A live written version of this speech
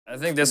I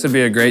think this would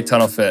be a great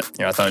tunnel fit.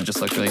 You know, I thought it just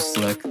looked really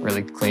slick,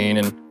 really clean,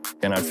 and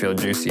I'd feel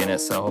juicy in it,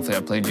 so hopefully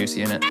I'd play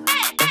juicy in it.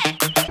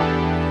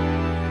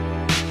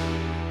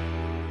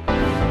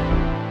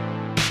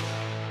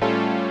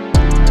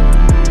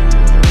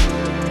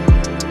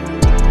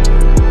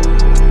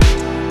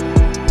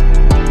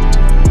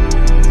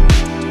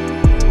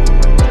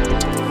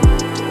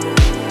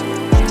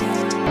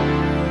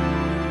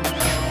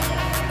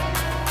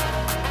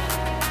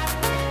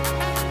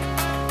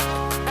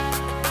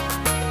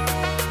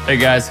 Hey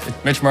guys,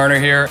 it's Mitch Marner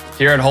here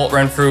at Holt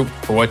Renfrew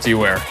for What Do You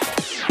Wear?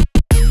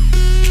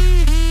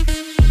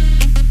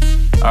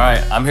 All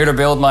right, I'm here to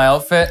build my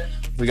outfit.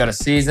 We got a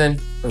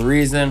season, a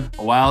reason,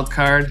 a wild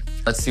card.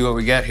 Let's see what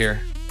we get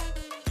here.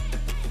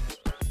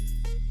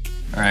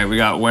 All right, we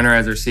got winter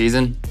as our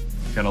season.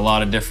 Got a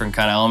lot of different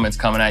kind of elements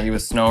coming at you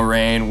with snow,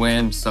 rain,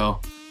 wind, so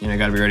you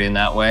gotta be ready in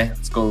that way.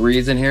 Let's go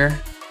reason here.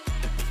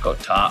 Let's go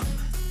top.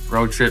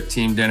 Road trip,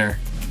 team dinner.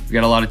 We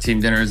got a lot of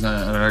team dinners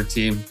on our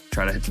team.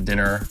 Try to hit the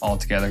dinner all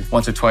together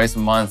once or twice a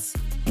month.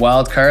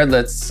 Wild card,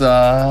 let's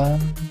travel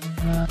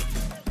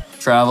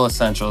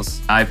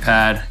essentials.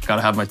 iPad,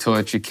 gotta have my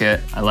toiletry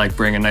kit. I like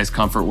bringing nice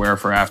comfort wear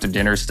for after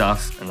dinner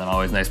stuff, and then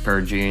always nice pair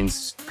of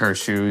jeans, pair of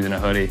shoes, and a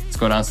hoodie. Let's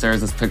go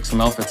downstairs, let's pick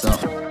some outfits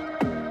out. All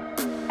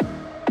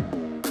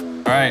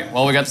right,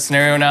 well, we got the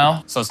scenario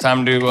now, so it's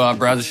time to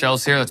browse the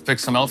shelves here. Let's pick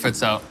some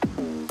outfits out.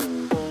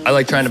 I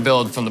like trying to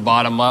build from the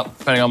bottom up,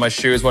 depending on my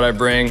shoes, what I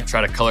bring,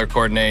 try to color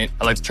coordinate.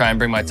 I like to try and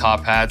bring my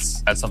top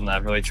hats. That's something that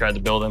I've really tried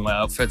to build in my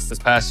outfits this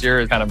past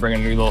year, kind of bring a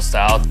new little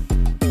style.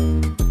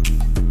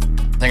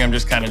 I think I'm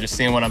just kind of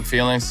seeing what I'm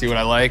feeling, see what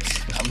I like.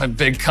 I'm a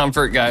big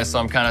comfort guy, so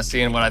I'm kind of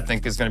seeing what I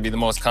think is gonna be the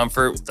most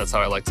comfort. That's how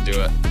I like to do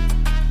it.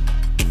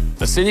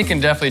 The city can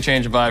definitely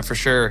change a vibe for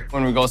sure.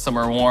 When we go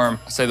somewhere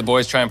warm, I say the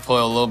boys try and pull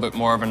a little bit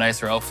more of a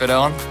nicer outfit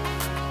on.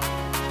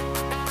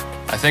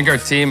 I think our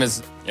team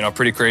is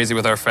pretty crazy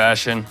with our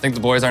fashion. I think the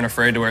boys aren't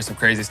afraid to wear some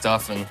crazy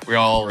stuff, and we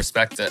all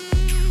respect it.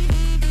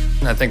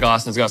 I think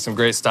Austin's got some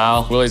great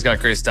style. Willie's got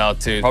great style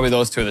too. Probably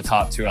those two are the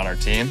top two on our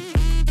team.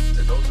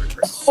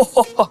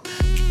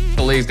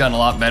 The league's gotten a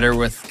lot better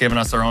with giving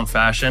us our own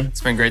fashion.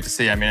 It's been great to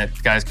see. I mean,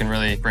 guys can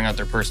really bring out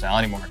their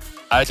personality more.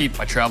 I keep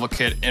my travel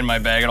kit in my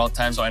bag at all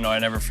times, so I know I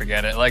never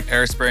forget it. I like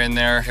hairspray in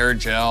there, hair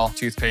gel,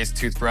 toothpaste,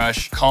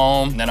 toothbrush,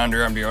 comb, and then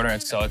underarm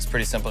deodorant, so it's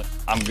pretty simple.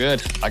 I'm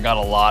good. I got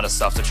a lot of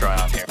stuff to try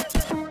on here.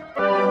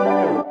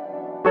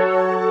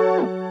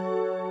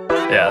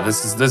 Yeah,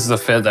 this is a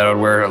fit that I would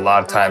wear a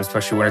lot of times,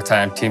 especially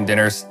wintertime, team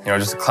dinners.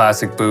 Just a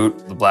classic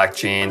boot, the black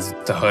jeans,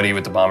 the hoodie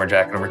with the bomber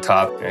jacket over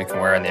top. You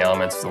can wear in the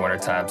elements for the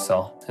wintertime,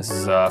 so this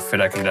is a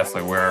fit I can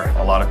definitely wear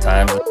a lot of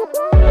times.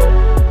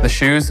 The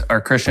shoes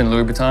are Christian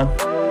Louboutin.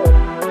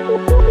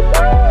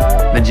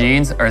 The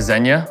jeans are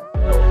Xenia.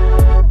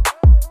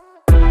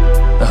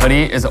 The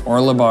hoodie is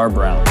Orla Bar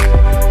Brown.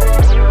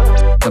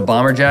 The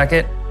bomber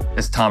jacket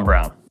is Tom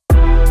Brown.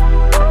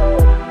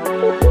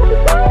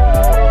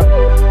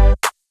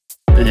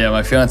 Yeah,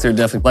 my fiance would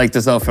definitely like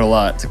this outfit a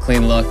lot. It's a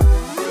clean look.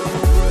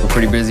 We're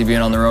pretty busy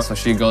being on the road, so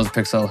she goes and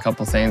picks out a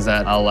couple things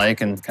that I'll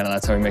like, and kind of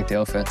that's how we make the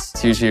outfits.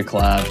 It's usually a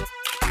collab.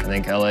 I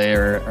think LA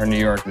or New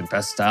York, the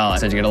best style. I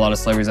said you get a lot of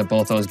celebrities at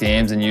both those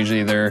games, and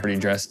usually they're pretty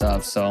dressed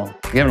up. So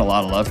we're giving a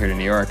lot of love here to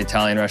New York.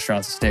 Italian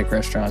restaurants, steak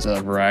restaurants,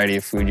 a variety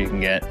of food you can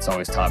get. It's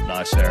always top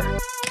notch there.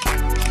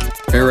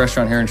 Favorite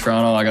restaurant here in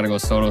Toronto, I gotta go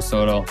Soto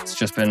Soto. It's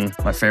just been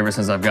my favorite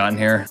since I've gotten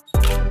here.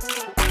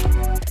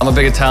 I'm a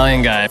big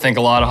Italian guy. I think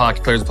a lot of hockey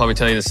players will probably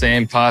tell you the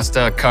same.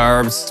 Pasta,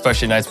 carbs,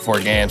 especially nights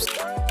before games.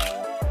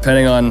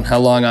 Depending on how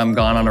long I'm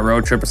gone on a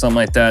road trip or something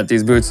like that,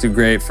 these boots do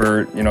great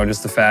for,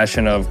 just the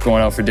fashion of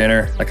going out for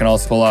dinner. I can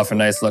also pull off a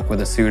nice look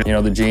with a suit.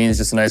 The jeans,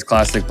 just a nice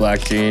classic black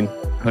jean.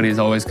 Hoodie's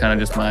always kind of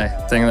just my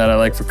thing that I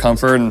like for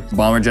comfort, and the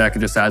bomber jacket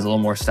just adds a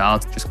little more style.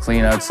 It's just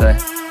clean, I would say.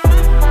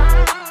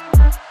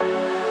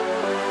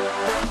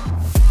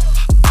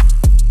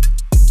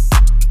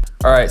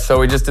 All right, so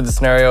we just did the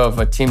scenario of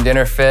a team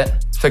dinner fit.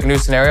 Let's pick a new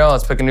scenario,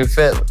 let's pick a new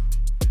fit.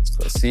 Let's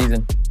go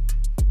season.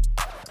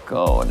 Let's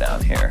go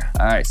down here.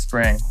 All right,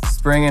 spring.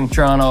 Spring in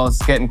Toronto,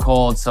 it's getting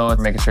cold, so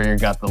making sure you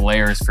got the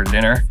layers for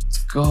dinner.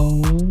 Let's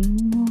go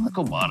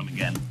bottom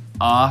again.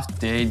 Off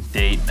day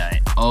date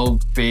night. Oh,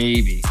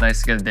 baby. It's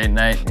nice to get a date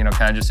night, kind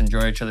of just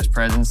enjoy each other's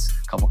presence.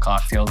 A couple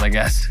cocktails, I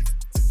guess.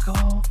 Let's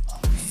go.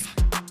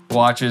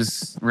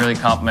 Watches really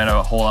complement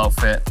a whole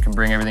outfit, can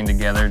bring everything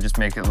together, just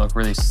make it look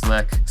really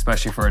slick,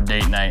 especially for a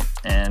date night.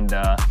 And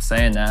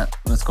saying that,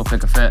 let's go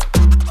pick a fit.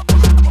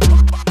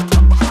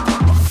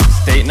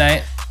 It's date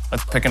night,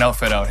 let's pick an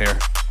outfit out here.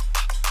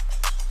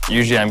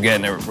 Usually I'm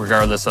getting it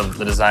regardless of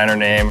the designer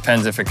name.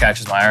 Depends if it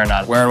catches my eye or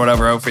not. Wearing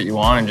whatever outfit you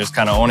want and just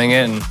kind of owning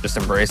it and just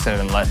embracing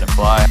it and letting it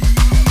fly.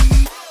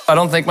 I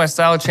don't think my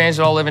style changed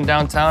at all living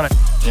downtown.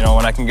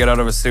 When I can get out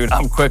of a suit,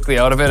 I'm quickly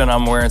out of it and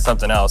I'm wearing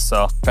something else.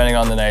 So depending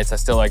on the nights, I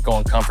still like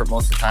going comfort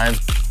most of the time.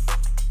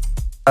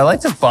 I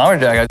like this bomber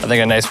jacket. I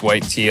think a nice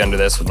white tee under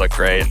this would look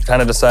great.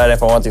 Kind of deciding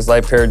if I want these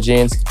light pair of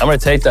jeans. I'm gonna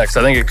take that because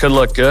I think it could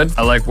look good.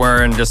 I like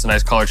wearing just a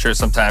nice collared shirt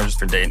sometimes just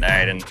for date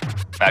night and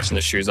matching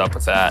the shoes up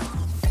with that.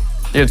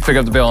 You have to pick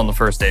up the bill on the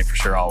first date for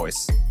sure,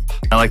 always.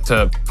 I like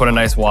to put a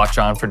nice watch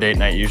on for date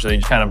night usually.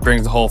 It kind of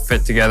brings the whole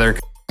fit together.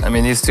 I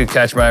mean, these two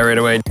catch my eye right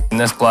away. And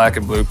this black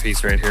and blue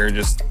piece right here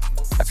just,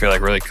 I feel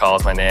like really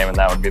calls my name, and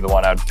that would be the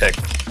one I would pick.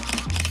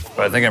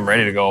 But I think I'm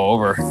ready to go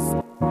over.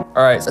 All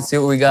right, let's see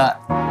what we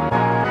got.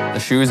 The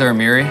shoes are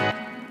Miri.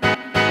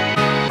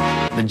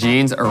 The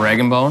jeans are Rag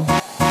 & Bone.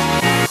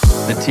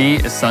 The tee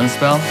is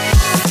Sunspell.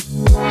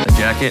 The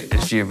jacket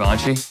is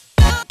Givenchy.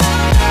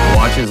 The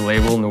watch is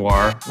Label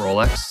Noir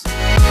Rolex.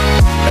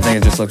 I think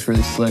it just looks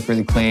really slick,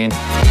 really clean.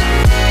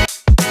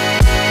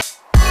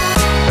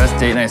 Best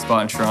date night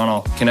spot in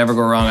Toronto. Can never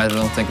go wrong, I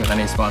don't think, with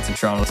any spots in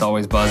Toronto. It's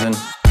always buzzing.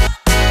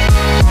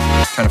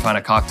 Trying to find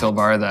a cocktail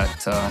bar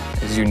that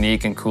is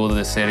unique and cool to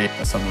the city.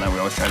 That's something that we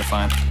always try to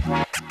find.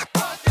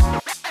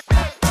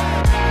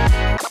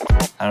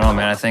 I don't know,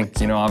 man. I think,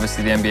 you know,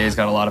 obviously the NBA's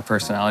got a lot of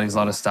personalities, a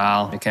lot of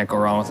style. You can't go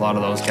wrong with a lot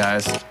of those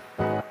guys.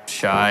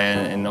 Shy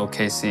and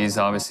OKC's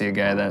obviously a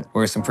guy that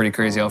wears some pretty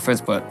crazy outfits,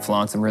 but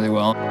flaunts them really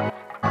well.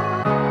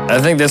 I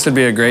think this would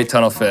be a great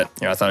tunnel fit.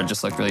 You know, I thought it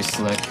just looked really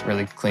slick,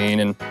 really clean,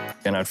 and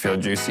I'd feel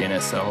juicy in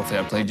it, so hopefully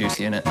I'd play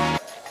juicy in it.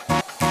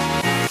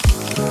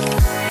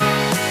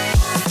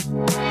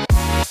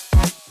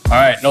 All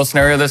right, no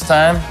scenario this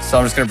time, so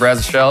I'm just gonna browse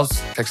the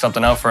shelves, pick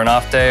something out for an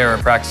off day or a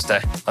practice day.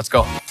 Let's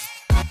go.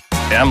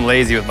 Yeah, I'm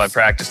lazy with my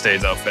practice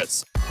days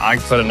outfits. I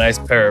can put a nice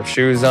pair of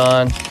shoes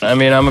on. I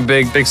mean, I'm a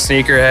big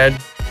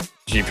sneakerhead.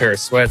 A pair of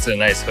sweats and a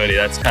nice hoodie,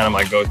 that's kind of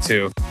my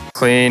go-to.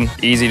 Clean,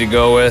 easy to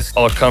go with,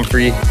 all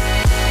comfy.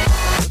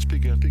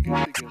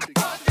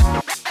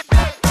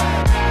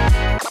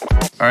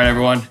 All right,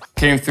 everyone,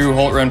 came through,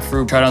 Holt run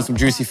through, tried on some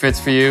juicy fits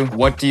for you.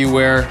 What do you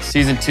wear?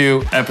 Season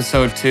 2,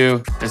 episode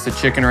 2. It's the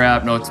chicken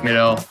wrap, no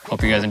tomato.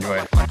 Hope you guys enjoy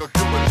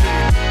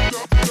it.